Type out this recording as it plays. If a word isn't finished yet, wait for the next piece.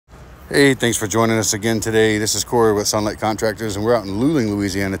Hey, thanks for joining us again today. This is Corey with Sunlight Contractors, and we're out in Luling,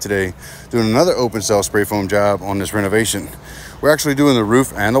 Louisiana today doing another open cell spray foam job on this renovation. We're actually doing the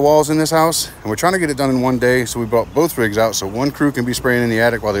roof and the walls in this house, and we're trying to get it done in one day, so we brought both rigs out so one crew can be spraying in the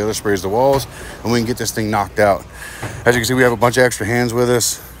attic while the other sprays the walls, and we can get this thing knocked out. As you can see, we have a bunch of extra hands with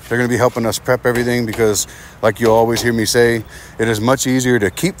us. They're going to be helping us prep everything because, like you always hear me say, it is much easier to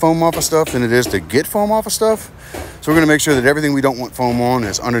keep foam off of stuff than it is to get foam off of stuff. So we're going to make sure that everything we don't want foam on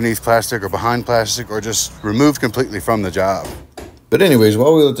is underneath plastic or behind plastic or just removed completely from the job. But anyways,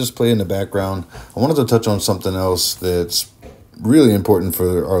 while we let this play in the background, I wanted to touch on something else that's really important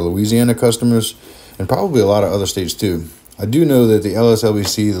for our Louisiana customers and probably a lot of other states too. I do know that the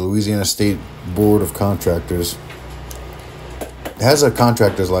LSLBC, the Louisiana State Board of Contractors, has a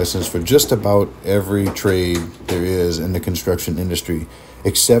contractor's license for just about every trade there is in the construction industry,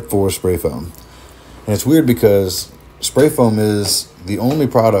 except for spray foam. And it's weird because spray foam is the only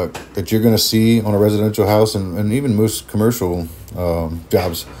product that you're going to see on a residential house and even most commercial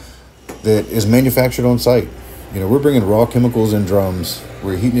jobs that is manufactured on site. You know, we're bringing raw chemicals in drums,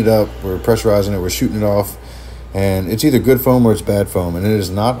 we're heating it up, we're pressurizing it, we're shooting it off, and it's either good foam or it's bad foam, and it is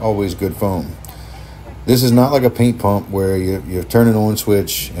not always good foam. This is not like a paint pump where you turn an on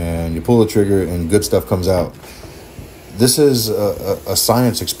switch and you pull the trigger and good stuff comes out. This is a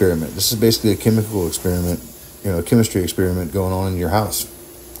science experiment. This is basically a chemical experiment, you know, a chemistry experiment going on in your house.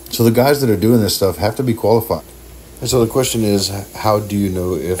 So the guys that are doing this stuff have to be qualified. And so the question is, how do you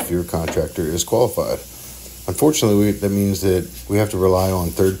know if your contractor is qualified? Unfortunately, that means that we have to rely on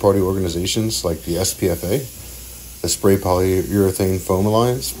third-party organizations like the SPFA, the Spray Polyurethane Foam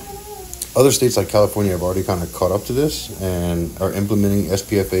Alliance. Other states like California have already kind of caught up to this and are implementing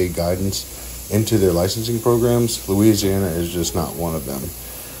SPFA guidance into their licensing programs. Louisiana is just not one of them.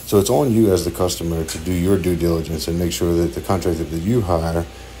 So it's on you as the customer to do your due diligence and make sure that the contractor that you hire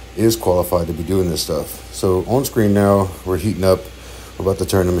is qualified to be doing this stuff. So on screen now, we're heating up. We're about to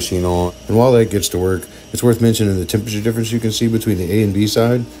turn the machine on. And while that gets to work, it's worth mentioning the temperature difference you can see between the A and B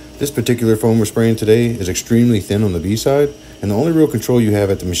side. This particular foam we're spraying today is extremely thin on the B side, and the only real control you have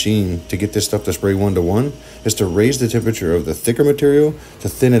at the machine to get this stuff to spray 1-to-1 is to raise the temperature of the thicker material to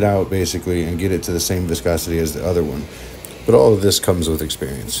thin it out basically and get it to the same viscosity as the other one. But all of this comes with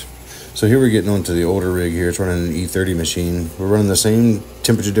experience. So here we're getting onto the older rig here. It's running an E30 machine. We're running the same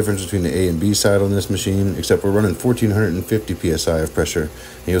temperature difference between the A and B side on this machine, except we're running 1450 psi of pressure.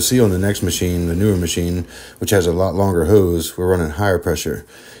 And you'll see on the next machine, the newer machine, which has a lot longer hose, we're running higher pressure.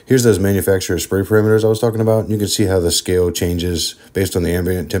 Here's those manufacturer spray parameters I was talking about. You can see how the scale changes based on the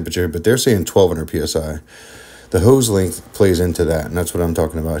ambient temperature, but they're saying 1200 psi. The hose length plays into that, and that's what I'm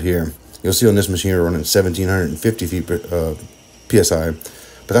talking about here. You'll see on this machine we're running 1750 psi.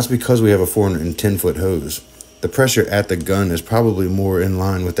 But that's because we have a 410-foot hose. The pressure at the gun is probably more in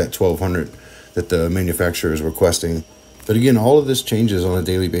line with that 1200 that the manufacturer is requesting. But again, all of this changes on a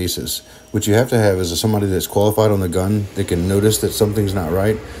daily basis. What you have to have is somebody that's qualified on the gun that can notice that something's not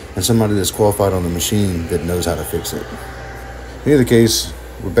right, and somebody that's qualified on the machine that knows how to fix it. In either case,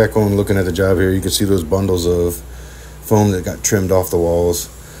 we're back on looking at the job here. You can see those bundles of foam that got trimmed off the walls.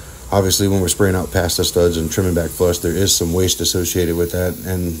 Obviously, when we're spraying out past the studs and trimming back flush, there is some waste associated with that,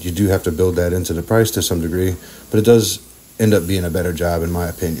 and you do have to build that into the price to some degree, but it does end up being a better job in my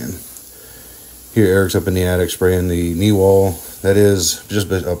opinion. Here, Eric's up in the attic spraying the knee wall. That is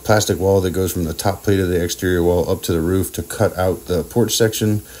just a plastic wall that goes from the top plate of the exterior wall up to the roof to cut out the porch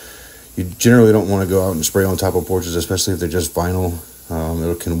section. You generally don't want to go out and spray on top of porches, especially if they're just vinyl.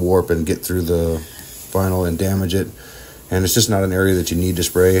 It can warp and get through the vinyl and damage it. And it's just not an area that you need to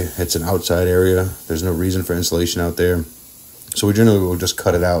spray. It's an outside area. There's no reason for insulation out there. So we generally will just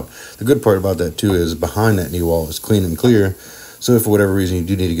cut it out. The good part about that too is behind that knee wall is clean and clear. So if for whatever reason you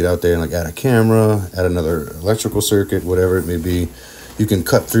do need to get out there and like add a camera, add another electrical circuit, whatever it may be, you can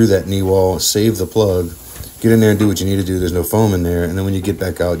cut through that knee wall, save the plug, get in there and do what you need to do. There's no foam in there. And then when you get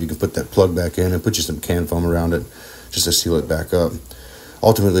back out, you can put that plug back in and put you some can foam around it just to seal it back up.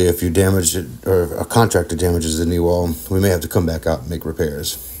 Ultimately, if you damage it or a contractor damages the knee wall, we may have to come back out and make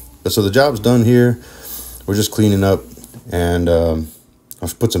repairs. But so the job's done here. We're just cleaning up, and I'll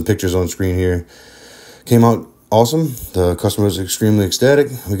put some pictures on screen here. Came out awesome. The customer was extremely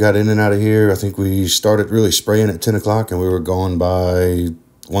ecstatic. We got in and out of here. I think we started really spraying at 10 o'clock, and we were gone by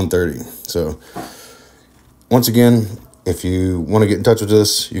 1:30. So once again, if you want to get in touch with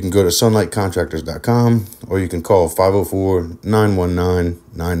us, you can go to sunlightcontractors.com or you can call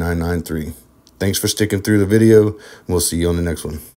 504-919-9993. Thanks for sticking through the video. We'll see you on the next one.